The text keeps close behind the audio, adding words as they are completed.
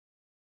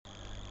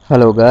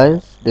Hello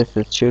guys, this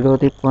is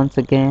Shirodip once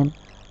again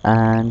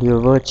and you're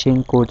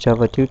watching Core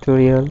Java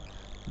tutorial.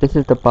 This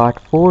is the part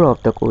 4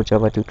 of the Core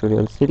Java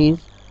tutorial series,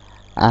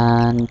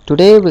 and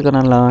today we're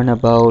gonna learn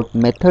about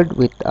method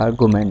with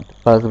argument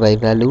pass by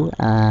value,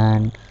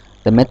 and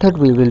the method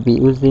we will be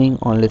using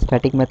only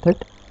static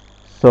method.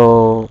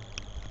 So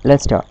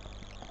let's start.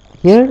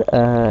 Here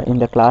in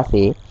the class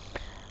A,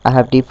 I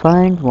have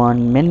defined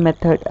one main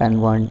method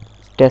and one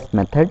test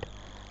method.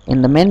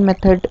 In the main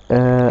method,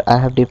 I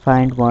have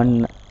defined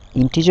one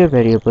integer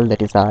variable,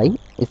 that is I,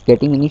 is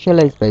getting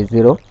initialized by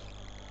 0,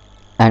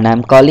 and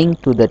I'm calling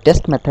to the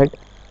test method.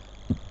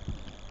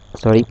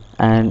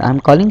 I'm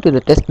calling to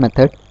the test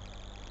method,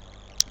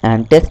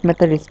 and test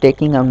method is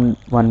taking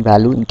one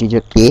value,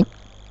 integer k.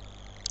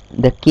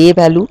 The k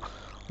value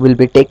will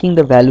be taking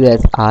the value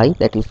as I,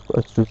 that is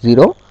equals to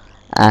 0,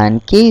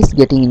 and k is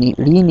getting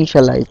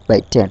reinitialized by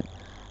 10.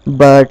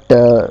 But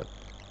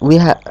we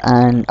have,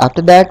 and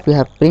after that we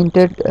have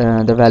printed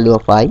the value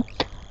of I.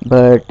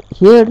 But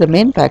here the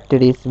main factor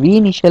is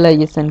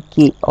reinitialization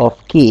k of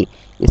k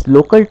is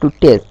local to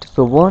test,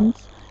 so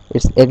once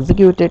it's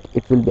executed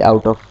it will be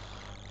out of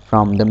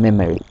from the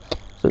memory,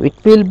 so it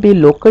will be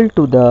local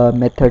to the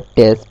method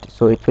test,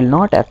 so it will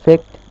not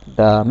affect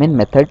the main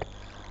method.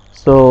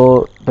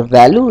 So the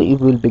value you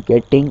will be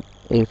getting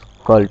is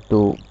equal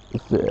to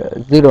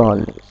 0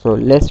 only. So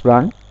let's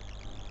run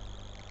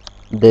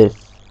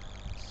this.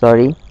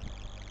 Sorry,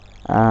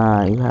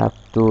 you have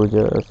to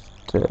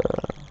just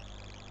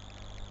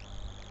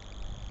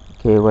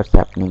okay, what's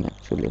happening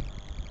actually?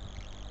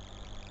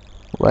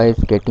 Why is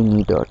getting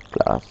e dot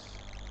class?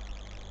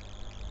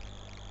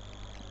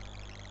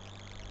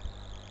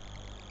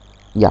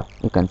 Yeah,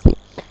 you can see.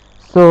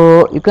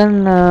 So you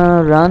can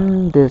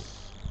run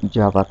this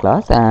Java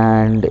class,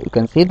 and you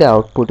can see the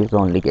output is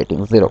only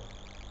getting 0.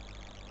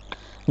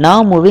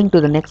 Now moving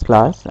to the next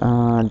class,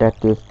 that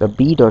is the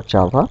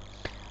b.java.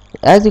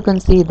 As you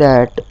can see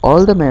that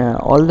all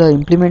the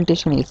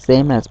implementation is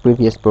same as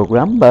previous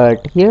program,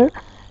 but here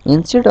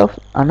instead of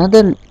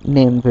another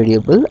name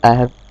variable I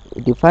have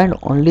defined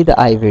only the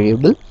I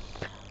variable.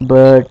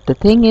 But the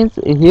thing is,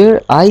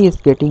 here I is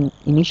getting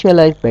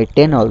initialized by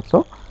 10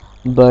 also,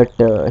 but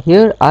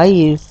here I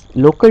is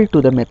local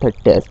to the method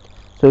test,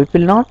 so it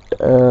will not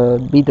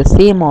be the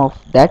same of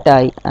that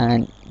I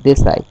and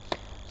this I.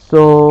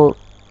 So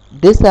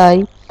this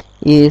I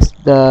is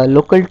the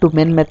local to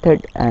main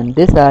method, and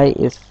this I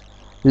is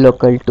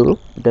local to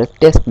the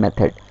test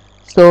method,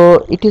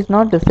 so it is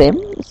not the same,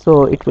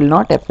 so it will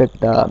not affect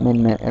the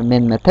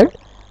main method,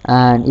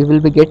 and you will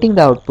be getting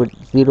the output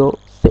 0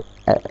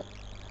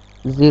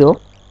 0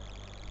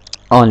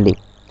 only.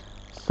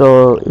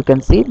 So you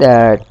can see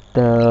that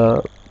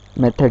the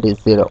method is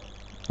 0,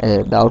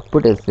 the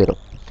output is 0.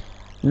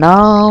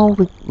 Now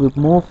we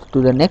move to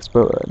the next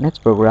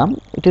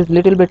program. It is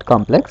little bit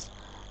complex,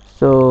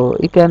 so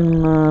you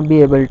can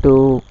be able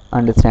to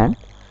understand,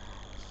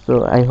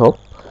 so I hope,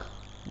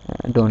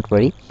 don't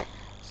worry.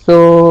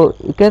 So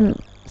you can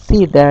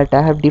see that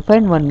I have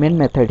defined one main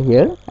method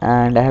here,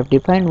 and I have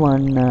defined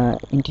one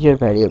integer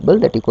variable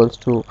that equals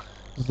to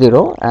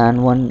 0,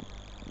 and one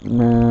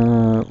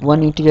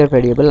integer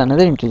variable,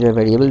 another integer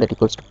variable that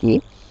equals to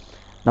k.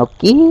 Now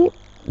k,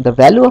 the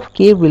value of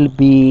k will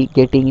be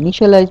getting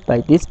initialized by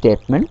this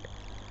statement,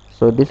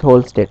 so this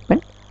whole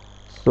statement.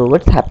 So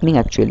what's happening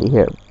actually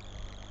here?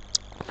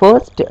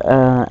 First,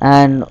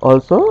 and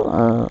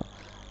also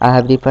I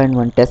have defined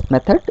one test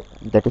method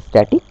that is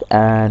static,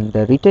 and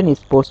the return is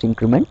post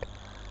increment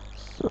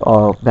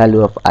of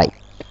value of I.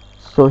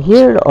 So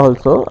here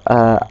also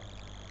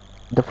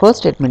the first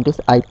statement is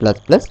I plus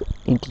plus,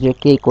 integer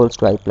k equals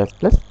to I plus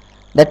plus.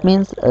 That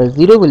means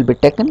 0 will be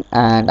taken,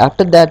 and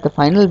after that the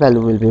final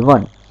value will be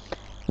 1.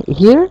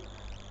 Here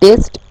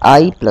test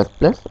I plus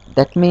plus,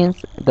 that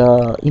means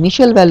the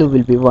initial value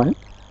will be 1.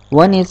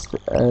 1 is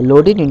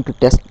loaded into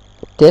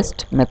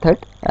test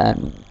method,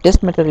 and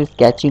test method is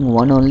catching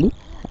 1 only,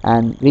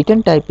 and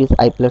return type is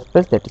I plus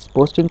plus, that is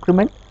post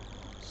increment.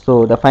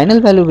 So the final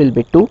value will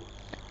be 2,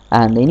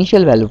 and the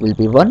initial value will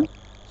be 1.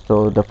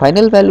 So the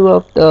final value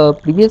of the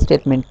previous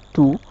statement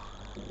 2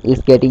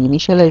 is getting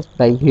initialized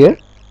by here,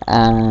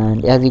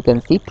 and as you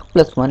can see 2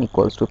 plus 1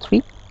 equals to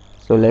 3.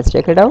 So let's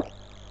check it out.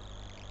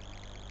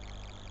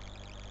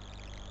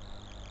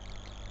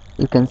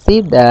 You can see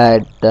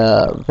that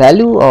the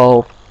value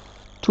of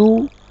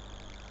 2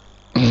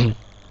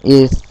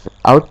 is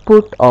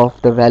output of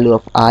the value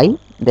of I,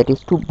 that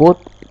is both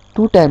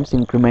 2 times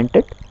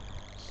incremented.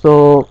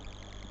 So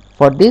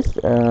for this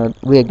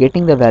we are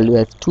getting the value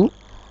as 2,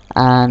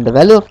 and the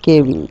value of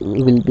k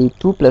will be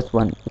 2 plus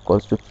 1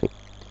 equals to 3.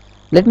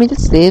 Let me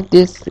just save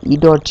this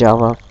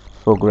e.java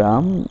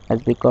program,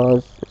 as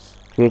because it's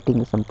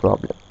creating some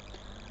problem.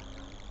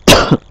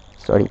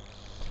 Sorry.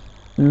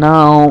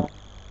 Now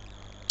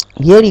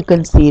here you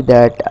can see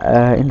that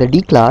in the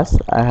D class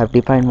I have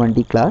defined one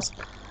D class,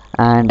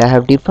 and I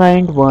have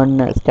defined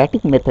one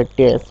static method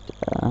test.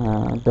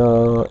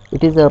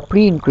 It is a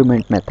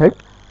pre-increment method,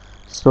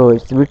 so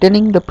it's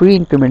returning the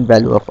pre-increment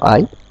value of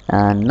I,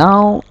 and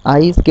now I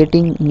is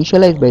getting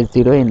initialized by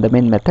 0 in the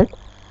main method,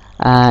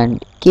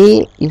 and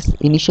k is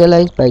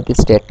initialized by this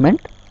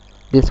statement,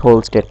 this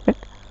whole statement.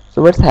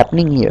 So what's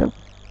happening here,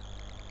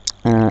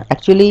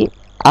 actually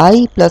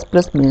I plus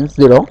plus means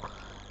 0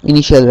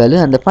 initial value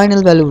and the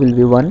final value will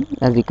be 1,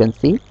 as you can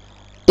see.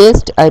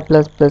 Test I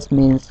plus plus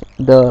means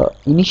the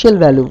initial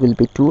value will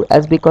be 2,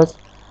 as because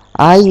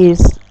I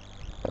is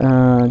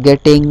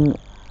getting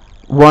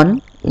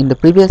 1 in the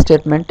previous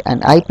statement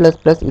and I plus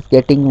plus is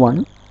getting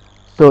 1,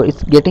 so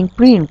it's getting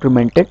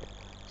pre-incremented,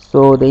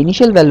 so the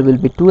initial value will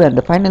be 2 and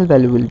the final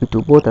value will be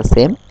 2, both are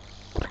same.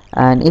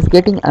 And it's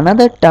getting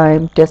another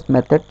time test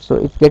method, so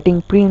it's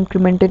getting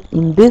pre-incremented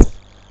in this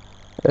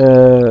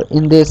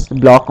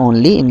block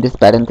only, in this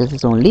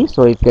parenthesis only,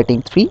 so it's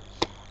getting 3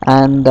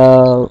 and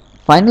the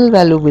final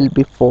value will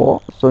be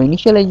 4, so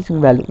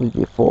initializing value will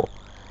be 4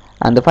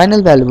 and the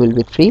final value will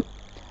be 3,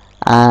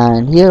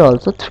 and here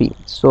also 3.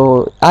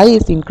 So I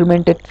is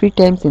incremented 3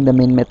 times in the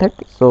main method,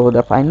 so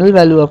the final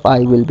value of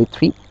I will be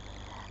 3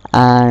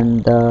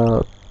 and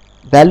the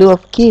value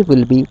of k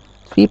will be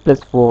 3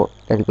 plus 4,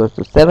 that equals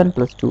to 7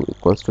 plus 2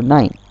 equals to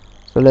 9.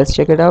 So let's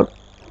check it out.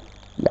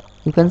 Yeah,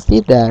 you can see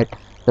that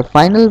the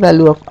final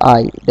value of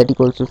I, that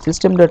equals to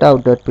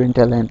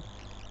system.out.println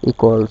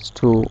equals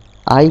to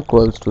I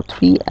equals to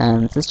 3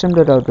 and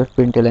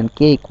system.out.println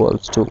k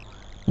equals to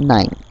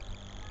 9.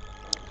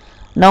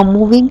 Now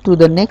moving to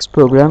the next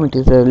program, it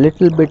is a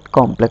little bit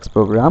complex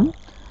program,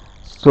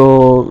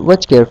 so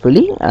watch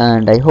carefully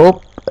and I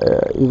hope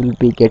you will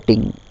be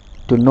getting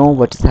to know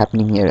what is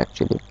happening here.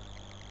 Actually,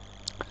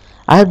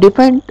 I have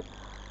defined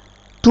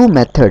two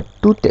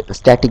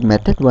static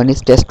method. One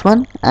is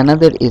test1,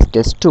 another is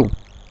test2,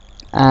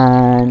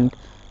 and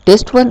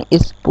test1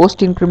 is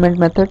post increment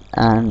method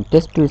and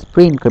test2 is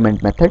pre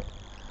increment method.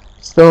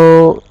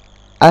 So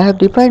I have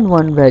defined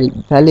one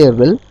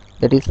variable,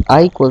 that is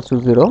I equals to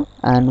 0,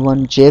 and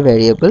one j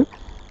variable.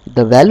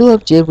 The value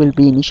of j will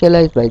be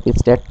initialized by this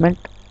statement.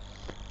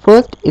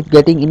 First it's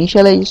getting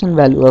initialization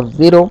value of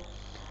 0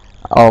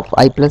 of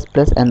I plus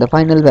plus and the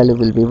final value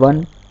will be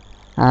 1,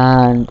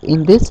 and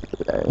in this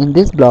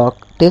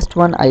block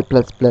test1 I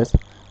plus plus,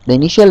 the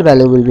initial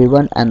value will be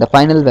 1 and the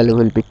final value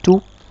will be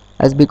 2,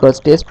 as because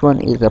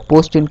test1 is a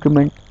post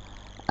increment,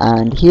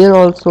 and here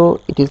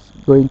also it is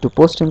going to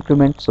post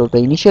increment, so the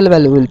initial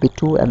value will be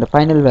 2 and the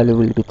final value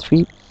will be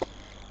 3.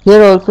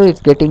 Here also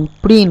it's getting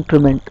pre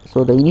increment,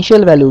 so the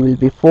initial value will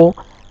be 4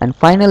 and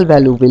final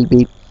value will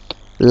be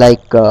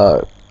like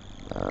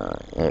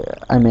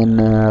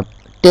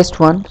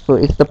test1, so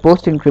it's the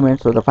post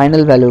increment, so the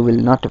final value will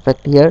not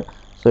affect here,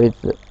 so it's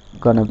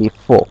gonna be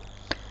 4.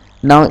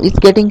 Now it's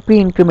getting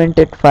pre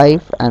incremented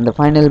 5 and the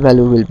final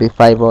value will be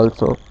 5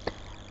 also.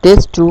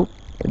 Test2,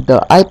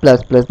 the I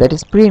plus plus, that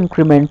is pre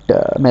increment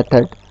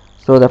method,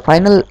 so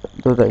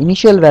the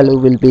initial value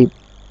will be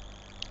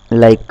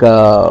like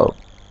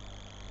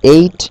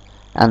 8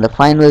 and the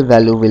final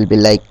value will be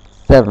like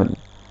 7.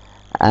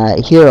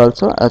 Here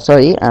also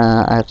sorry,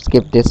 I have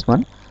skipped this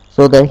one.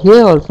 So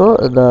here also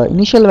the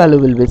initial value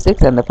will be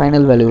 6 and the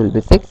final value will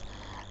be 6,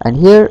 and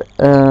here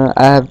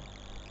I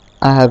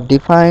have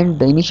defined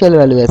the initial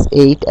value as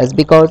 8, as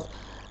because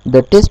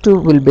the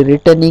test2 will be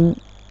returning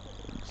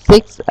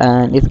 6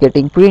 and is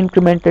getting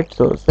pre-incremented,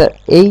 so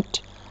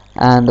 8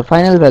 and the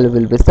final value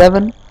will be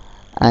 7,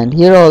 and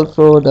here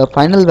also the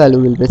final value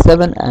will be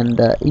 7 and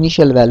the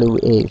initial value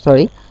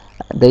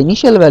the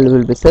initial value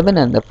will be 7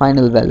 and the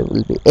final value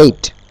will be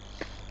 8.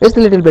 It's a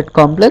little bit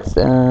complex.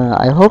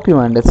 I hope you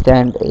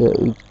understand.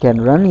 You can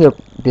run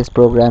this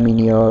program in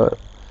your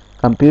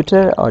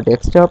computer or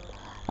desktop,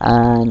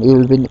 and you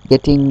will be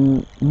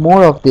getting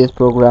more of this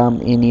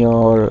program in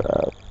your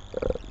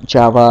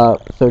Java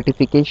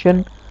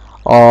certification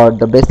or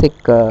the basic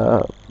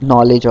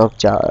knowledge of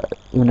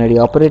unary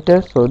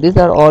operators. So these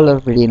are all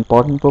very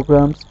important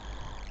programs.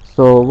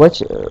 So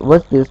watch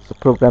this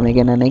program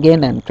again and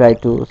again and try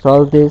to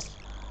solve this,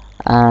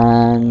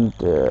 and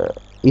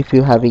if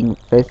you having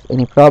faced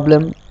any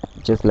problem,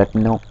 just let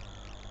me know.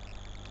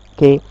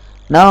 Okay,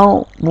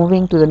 now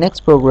moving to the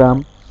next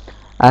program,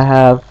 I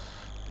have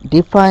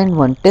defined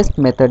one test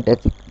method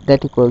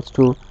that equals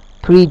to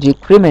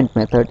pre-decrement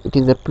method. It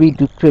is a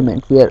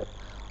pre-decrement where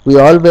we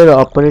all were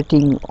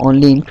operating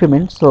only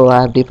increment, so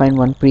I have defined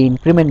one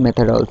pre-increment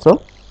method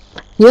also.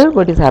 Here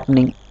what is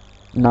happening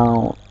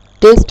now,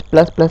 test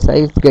plus plus I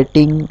is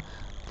getting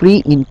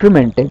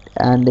pre-incremented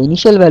and the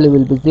initial value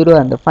will be 0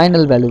 and the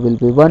final value will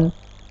be 1,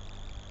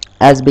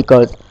 as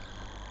because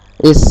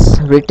is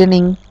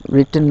written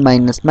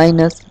minus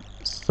minus,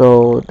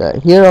 so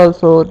here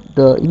also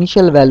the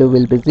initial value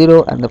will be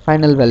 0 and the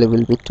final value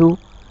will be 2,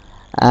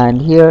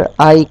 and here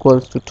I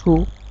equals to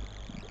 2.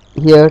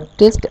 Here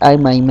test I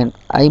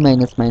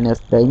minus minus,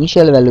 the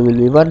initial value will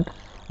be 1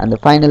 and the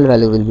final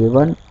value will be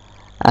 1,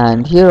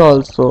 and here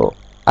also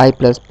I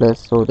plus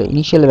plus, so the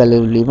initial value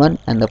will be 1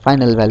 and the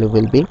final value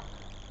will be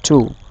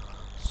 2.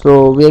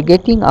 So we are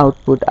getting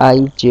output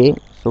ij.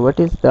 So what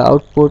is the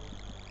output?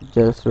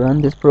 Just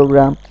run this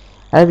program.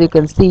 As you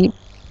can see,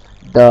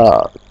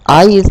 the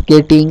I is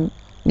getting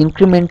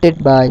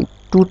incremented by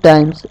 2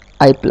 times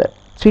I plus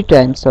 3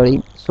 times,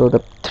 sorry, so the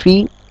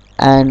 3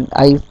 and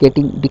I is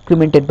getting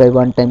decremented by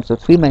 1 time, so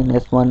 3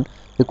 minus 1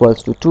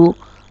 equals to 2.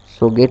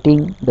 So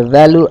getting the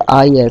value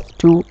I as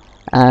 2,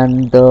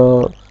 and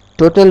the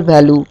total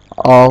value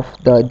of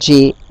the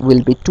j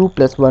will be 2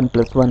 plus 1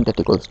 plus 1, that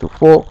equals to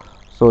 4.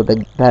 So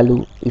the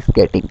value is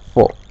getting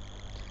 4.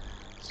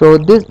 So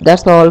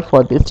that's all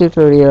for this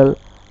tutorial.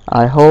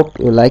 I hope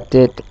you liked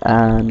it,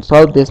 and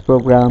solve these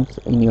programs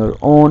in your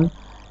own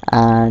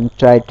and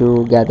try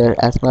to gather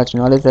as much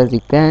knowledge as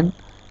you can.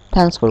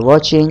 Thanks for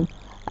watching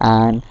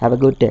and have a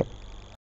good day.